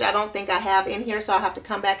polishes too, which I don't think I have in here, so I'll have to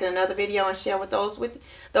come back in another video and share with those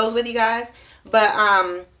with you guys. But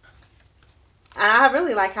I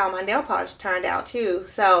really like how my nail polish turned out too.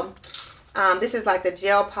 So this is like the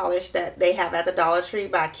gel polish that they have at the Dollar Tree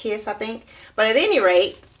by Kiss, I think. But at any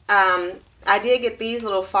rate, I did get these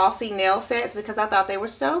little falsie nail sets because I thought they were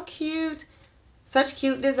so cute. Such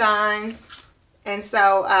cute designs. And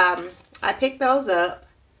so I picked those up.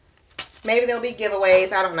 Maybe there'll be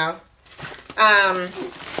giveaways. I don't know.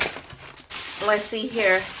 Let's see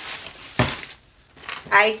here.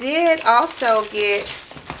 I did also get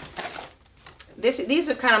these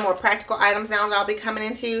are kind of more practical items now that I'll be coming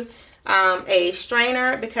into. A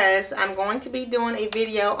strainer, because I'm going to be doing a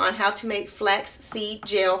video on how to make flax seed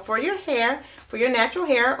gel for your hair, for your natural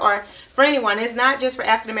hair, or for anyone. It's not just for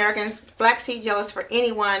African Americans. Flax seed gel is for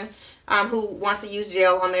anyone who wants to use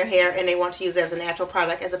gel on their hair and they want to use it as a natural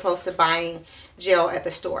product as opposed to buying gel at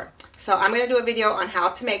the store. So I'm going to do a video on how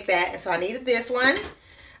to make that, and so I needed this one.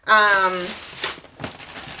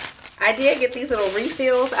 I did get these little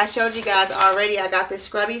refills. I showed you guys already. I got this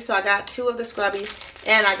scrubby, so I got 2 of the scrubbies,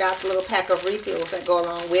 and I got the little pack of refills that go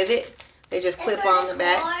along with it. They just clip on the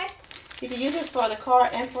back. You can use this for the car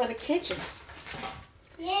and for the kitchen.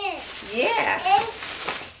 Yeah. Yeah.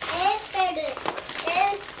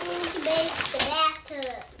 And to make the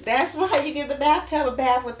bathtub. That's right. You give the bathtub a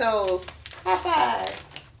bath with those. High five.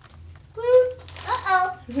 Woo.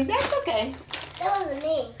 Uh-oh. That's okay. That wasn't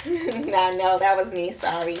me. I know, that was me.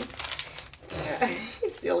 Sorry.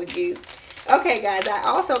 Silly goose. Okay, guys, I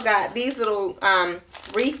also got these little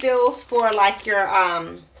refills for like your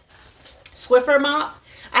Swiffer mop.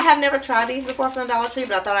 I have never tried these before from the Dollar Tree,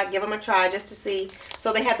 but I thought I'd give them a try just to see.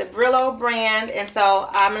 So they had the Brillo brand, and so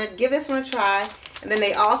I'm going to give this one a try. And then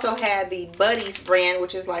they also had the Buddies brand,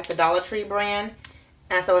 which is like the Dollar Tree brand.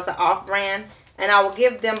 And so it's an off brand. And I will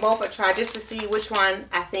give them both a try just to see which one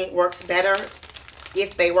I think works better,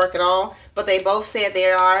 if they work at all. But they both said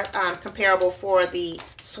they are comparable for the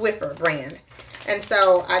Swiffer brand. And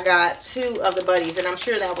so I got 2 of the Buddies, and I'm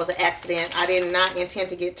sure that was an accident. I did not intend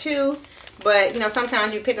to get 2, but you know,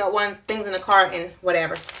 sometimes you pick up one things in the cart and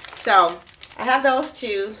whatever. So I have those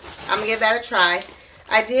 2. I'm gonna give that a try.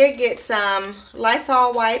 I did get some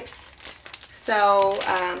Lysol wipes, so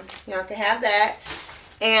you know, I can have that.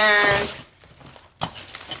 And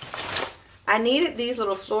I needed these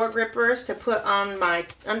little floor grippers to put on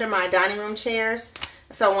under my dining room chairs,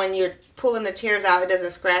 so when you're pulling the chairs out, it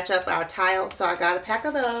doesn't scratch up our tile. So I got a pack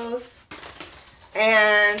of those.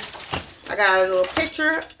 And I got a little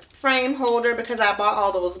picture frame holder because I bought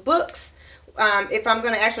all those books. If I'm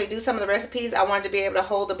going to actually do some of the recipes, I wanted to be able to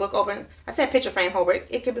hold the book open. I said picture frame holder.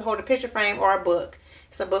 It could hold a picture frame or a book.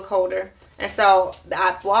 It's a book holder. And so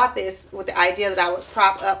I bought this with the idea that I would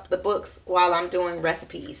prop up the books while I'm doing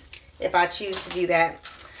recipes, if I choose to do that.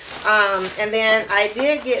 And then I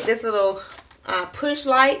did get this little push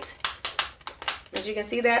light. As you can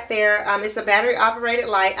see that there, it's a battery operated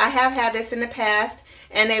light. I have had this in the past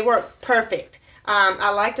and they work perfect.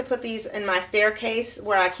 I like to put these in my staircase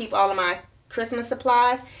where I keep all of my Christmas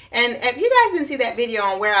supplies. And if you guys didn't see that video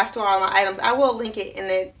on where I store all my items, I will link it in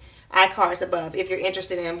the iCards above if you're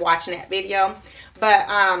interested in watching that video. But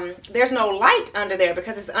there's no light under there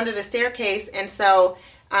because it's under the staircase, and so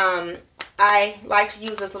I like to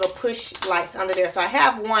use this little push lights under there. So I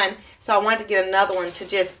have one, so I wanted to get another one to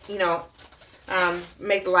just, you know,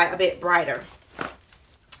 make the light a bit brighter.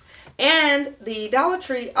 And the Dollar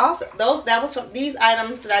Tree also, that was from these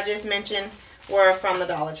items that I just mentioned were from the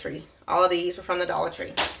Dollar Tree. All of these were from the Dollar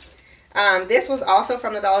Tree. This was also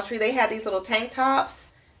from the Dollar Tree. They had these little tank tops,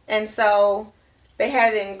 and so they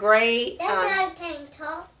had it in gray. That's not a tank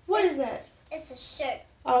top. What is that? It's a shirt.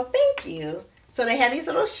 Oh, thank you. So they had these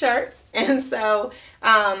little shirts, and so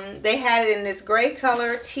they had it in this gray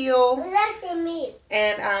color, teal. That's for me.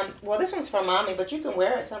 And well, this one's for mommy, but you can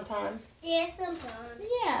wear it sometimes. Yeah, sometimes.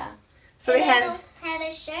 Yeah. So and they had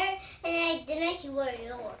a shirt, and then I can wear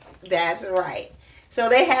yours. That's right. So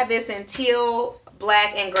they had this in teal,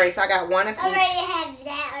 black, and gray. So I got one of each. I already have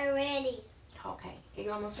that already. Okay.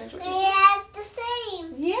 You almost finished with We have the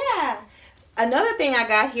same. Yeah. Another thing I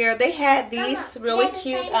got here, they had these really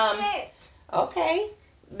cute. Okay.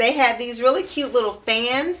 They had these really cute little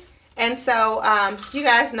fans. And so you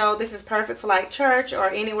guys know this is perfect for like church or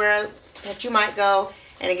anywhere that you might go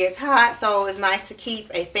and it gets hot. So it's nice to keep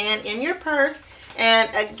a fan in your purse. And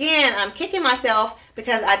again, I'm kicking myself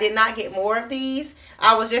because I did not get more of these.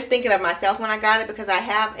 I was just thinking of myself when I got it because I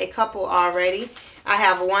have a couple already. I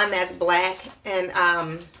have one that's black and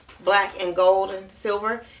gold and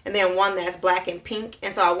silver, and then one that's black and pink.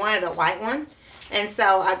 And so I wanted a white one. And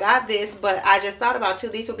so I got this, but I just thought about too,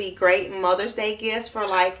 these would be great Mother's Day gifts for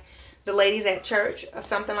like the ladies at church or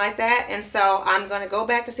something like that. And so I'm going to go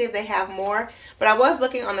back to see if they have more. But I was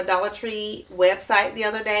looking on the Dollar Tree website the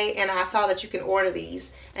other day, and I saw that you can order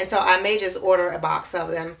these. And so I may just order a box of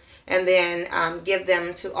them and then give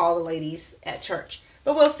them to all the ladies at church.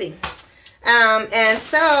 But we'll see. And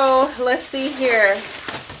so let's see here.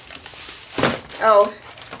 Oh,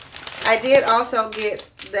 I did also get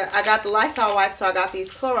I got the Lysol wipes, so I got these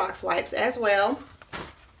Clorox wipes as well.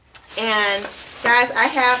 And guys, I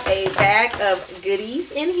have a bag of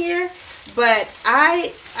goodies in here, but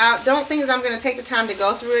I don't think that I'm going to take the time to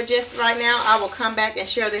go through it just right now. I will come back and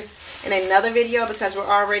share this in another video because we're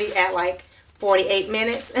already at like 48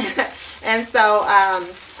 minutes. And so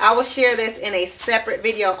I will share this in a separate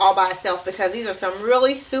video all by itself because these are some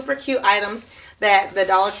really super cute items that the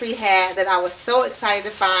Dollar Tree had that I was so excited to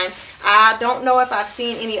find. I don't know if I've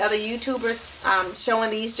seen any other YouTubers showing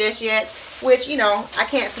these just yet, which, you know, I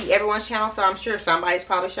can't see everyone's channel, so I'm sure somebody's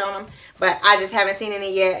probably showing them, but I just haven't seen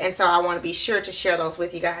any yet, and so I want to be sure to share those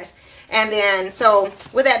with you guys. And then, so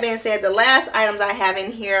with that being said, the last items I have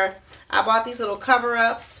in here, I bought these little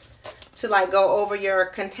cover-ups to like go over your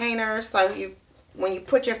containers. So when you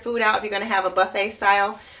put your food out, if you're going to have a buffet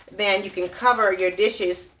style, then you can cover your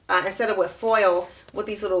dishes instead of with foil with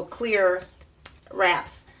these little clear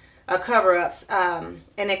wraps, cover-ups. And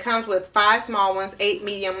it comes with 5 small ones, 8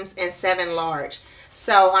 mediums, and 7 large.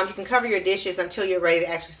 So you can cover your dishes until you're ready to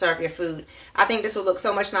actually serve your food. I think this will look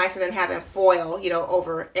so much nicer than having foil, you know,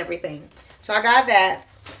 over everything. So I got that.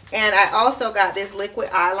 And I also got this liquid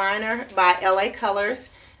eyeliner by LA Colors.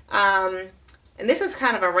 And this is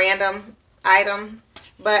kind of a random item,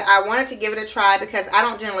 but I wanted to give it a try because I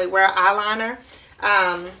don't generally wear eyeliner.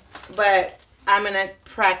 But I'm going to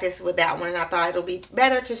practice with that one, and I thought it'll be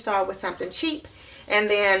better to start with something cheap and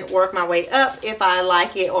then work my way up if I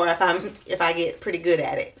like it or if I get pretty good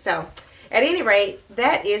at it. So at any rate,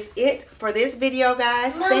 that is it for this video,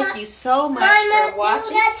 guys. Mama, thank you so much for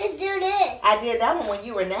watching. You got to do this. I did that one when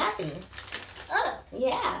you were napping. Oh.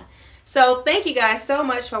 Yeah. So thank you guys so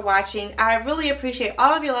much for watching. I really appreciate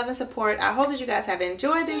all of your love and support. I hope that you guys have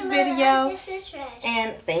enjoyed this video. This is trash.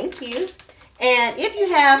 And thank you. And if you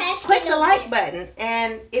have, click the like button.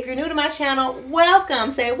 And if you're new to my channel,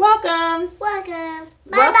 welcome. Say welcome. Welcome.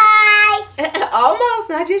 Bye-bye. Almost,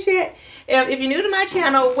 not just yet. If you're new to my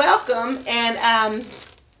channel, welcome. And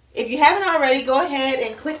if you haven't already, go ahead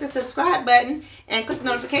and click the subscribe button and click the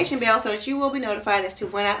notification bell so that you will be notified as to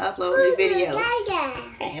when I upload new videos.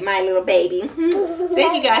 Hey, my little baby.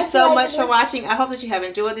 Thank you guys so much for watching. I hope that you have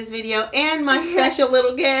enjoyed this video and my special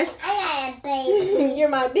little guest. I got a baby. You're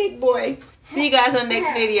my big boy. See you guys on the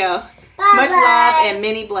next video. Bye-bye. Much love and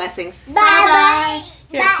many blessings. Bye-bye.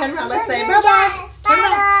 Here, turn around. Let's say bye-bye.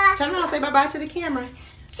 Turn around and say bye-bye to the camera.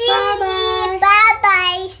 Bye-bye.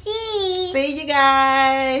 Bye-bye. See. See you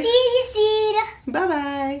guys. See you, seed.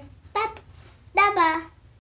 Bye-bye. Bye-bye.